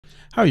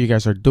How you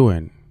guys are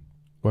doing?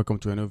 Welcome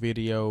to a new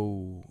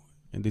video.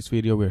 In this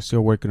video, we're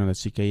still working on a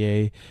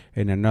CKA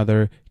and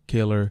another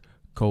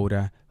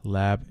KillerCoda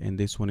lab, and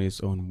this one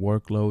is on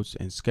workloads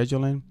and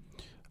scheduling.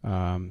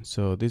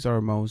 So these are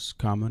most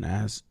common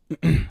asked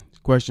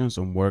questions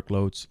on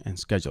workloads and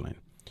scheduling.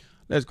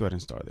 Let's go ahead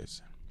and start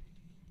this.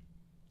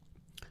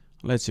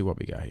 Let's see what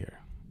we got here.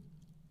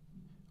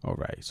 All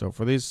right, so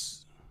for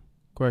this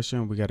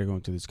question, we got to go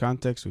into this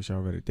context, which I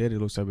already did. It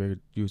looks like we're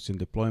using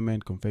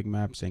deployment,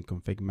 Configmap, and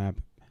Configmap,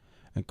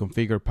 and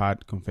configure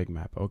pod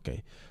Configmap.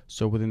 Okay,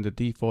 so within the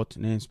default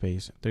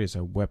namespace, there is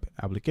a web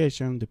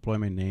application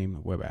deployment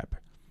name web app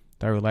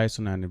that relies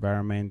on an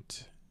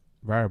environment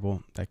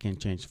variable that can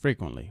change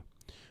frequently.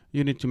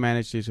 You need to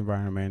manage this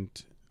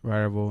environment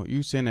variable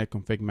using a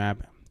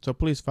Configmap. So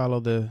please follow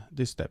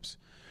these steps.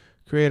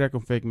 Create a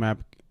Configmap,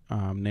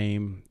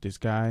 name this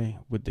guy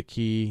with the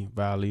key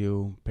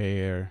value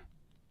pair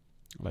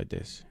like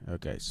this.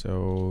 Okay,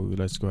 so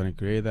let's go ahead and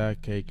create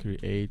that.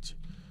 Create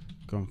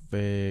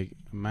config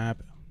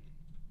map.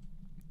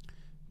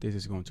 This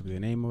is going to be the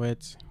name of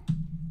it,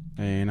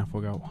 and I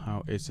forgot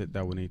how is it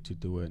that we need to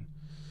do it.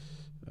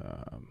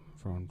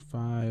 From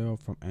file,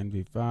 from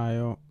ENV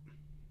file,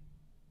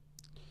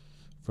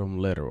 from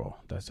literal.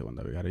 That's the one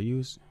that we got to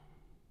use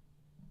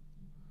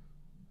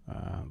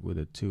with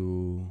the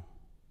two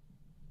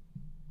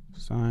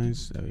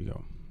signs. There we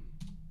go.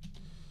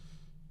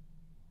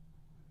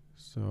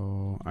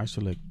 So I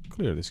should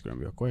clear the screen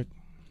real quick.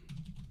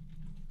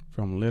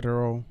 From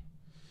literal,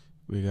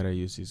 we gotta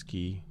use this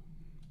key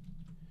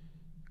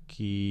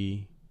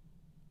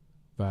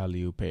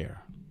value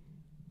pair.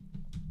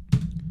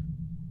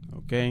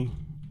 Okay,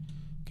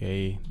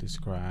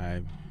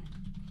 describe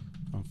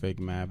config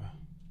map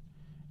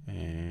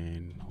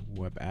and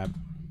web app.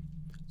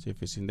 See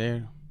if it's in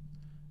there.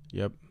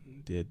 Yep,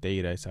 the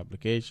data is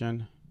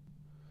application,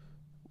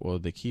 well,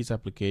 the key is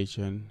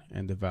application,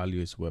 and the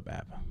value is web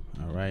app.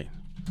 All right,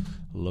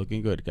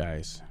 looking good,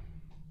 guys.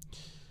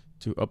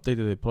 To update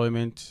the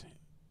deployment,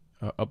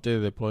 of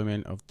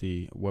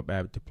the web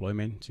app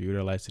deployment to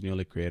utilize the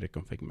newly created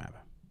config map.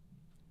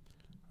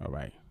 All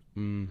right.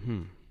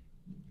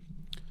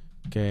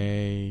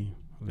 Okay,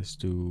 let's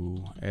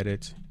do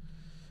edit.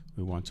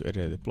 We want to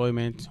edit the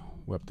deployment,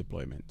 web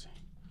deployment.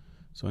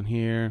 So in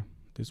here,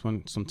 this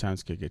one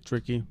sometimes can get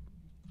tricky.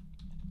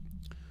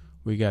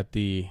 We got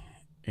the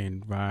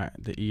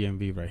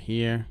ENV right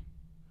here,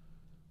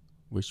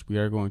 which we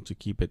are going to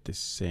keep it the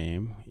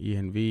same.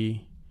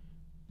 ENV.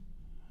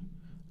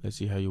 Let's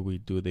see how we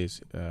do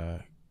this. We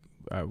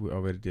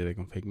already did a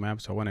config map,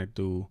 so I want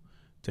to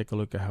take a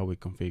look at how we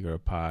configure a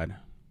pod.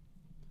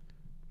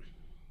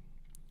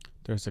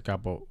 There's a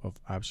couple of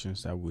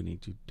options that we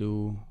need to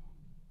do.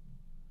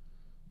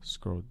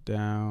 Scroll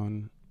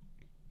down.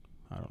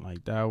 I don't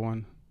like that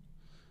one.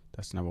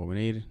 That's not what we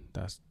need.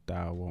 That's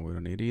that one we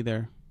don't need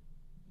either.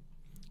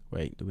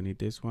 Wait, do we need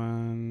this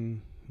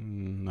one?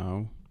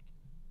 No.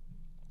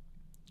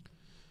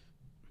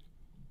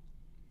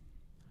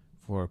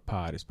 For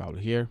pod is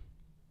probably here.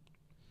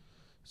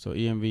 So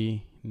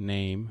ENV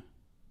name.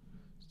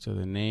 So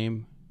the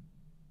name,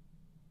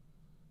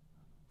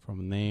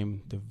 from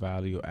name the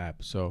value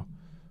app. So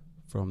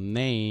from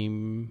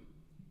name,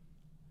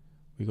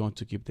 we're going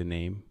to keep the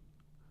name.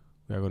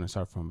 We are going to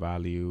start from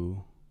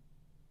value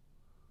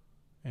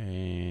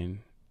and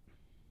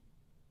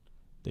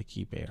the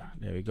key pair.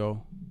 There we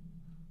go.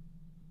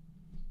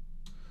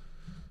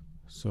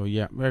 So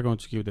yeah, we're going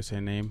to keep the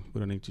same name. We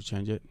don't need to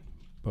change it,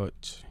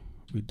 but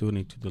we do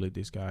need to delete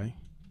this guy.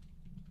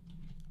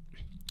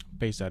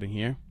 Paste that in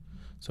here.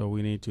 So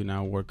we need to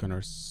now work on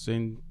our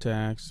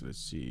syntax. Let's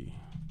see,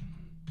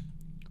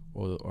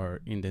 or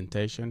our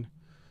indentation.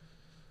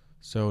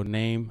 So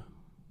name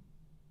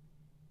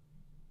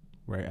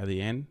right at the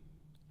end.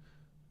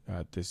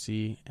 The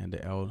C and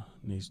the L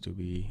needs to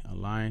be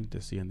aligned.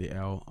 The C and the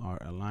L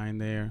are aligned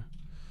there.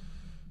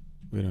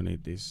 We don't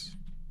need this.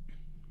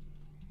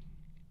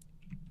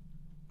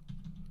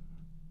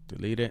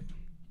 Delete it.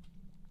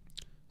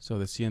 So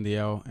the C and the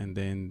L, and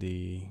then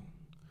the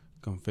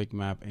config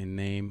map and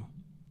name,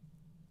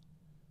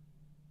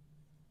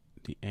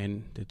 the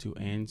N, the two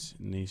ends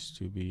needs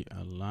to be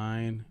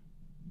aligned.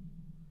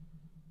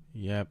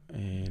 Yep,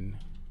 and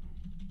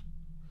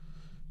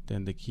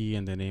then the key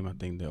and the name, I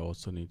think they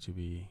also need to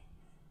be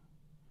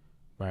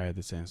right at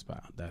the same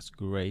spot. That's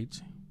great.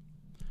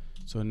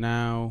 So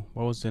now,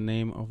 what was the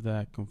name of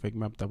that config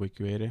map that we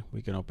created?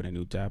 We can open a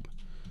new tab.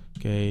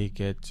 Okay,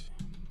 get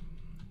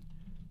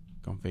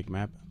config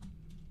map.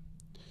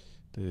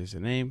 This is the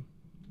name.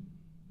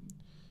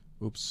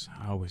 Oops,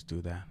 I always do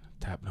that.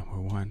 Tab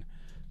number 1.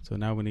 So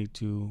now we need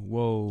to,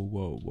 whoa,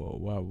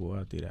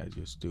 what did I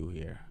just do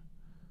here?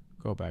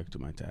 Go back to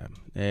my tab.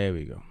 There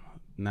we go.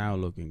 Now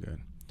looking good.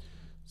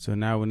 So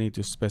now we need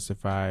to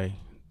specify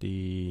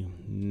the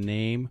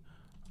name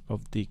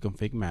of the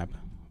config map,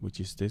 which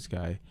is this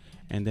guy,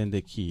 and then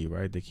the key,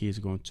 right? The key is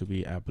going to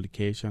be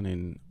application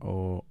in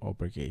all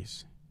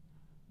uppercase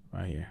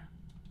right here.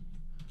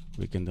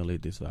 We can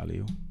delete this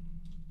value.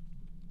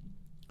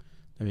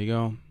 There we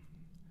go.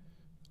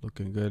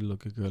 Looking good,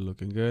 looking good,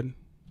 looking good.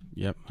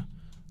 Yep.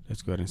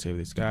 Let's go ahead and save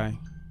this guy.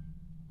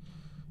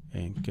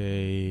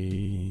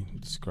 NK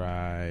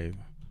describe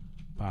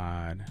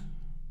pod.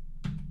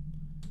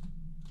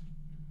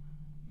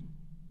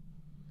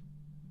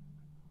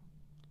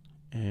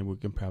 And we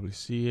can probably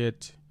see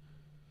it.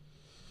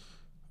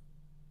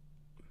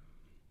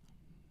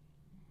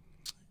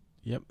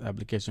 Yep,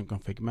 application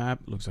config map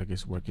looks like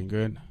it's working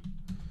good.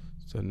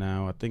 So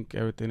now I think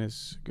everything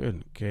is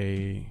good.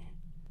 Okay,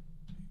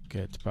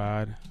 get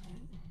pod.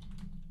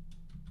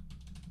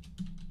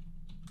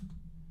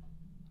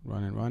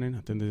 Running.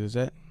 I think this is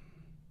it.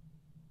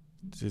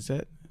 This is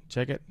it.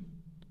 Check it.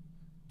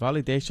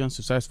 Validation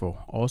successful.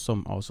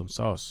 Awesome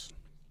sauce.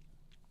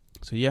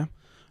 So yeah,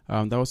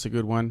 that was a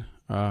good one.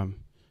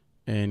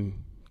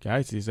 And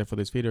guys, this is it for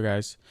this video,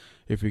 guys.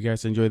 If you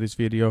guys enjoyed this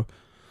video,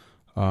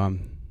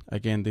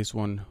 again, this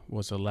one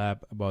was a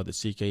lab about the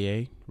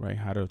CKA, right?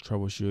 How to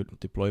troubleshoot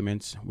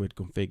deployments with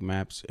config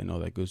maps and all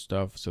that good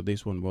stuff. So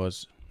this one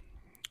was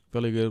a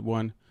really good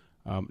one.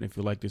 If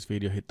you like this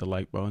video, hit the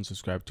like button,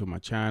 subscribe to my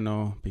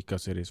channel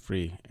because it is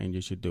free and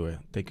you should do it.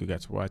 Thank you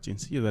guys for watching.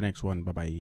 See you in the next one. Bye bye.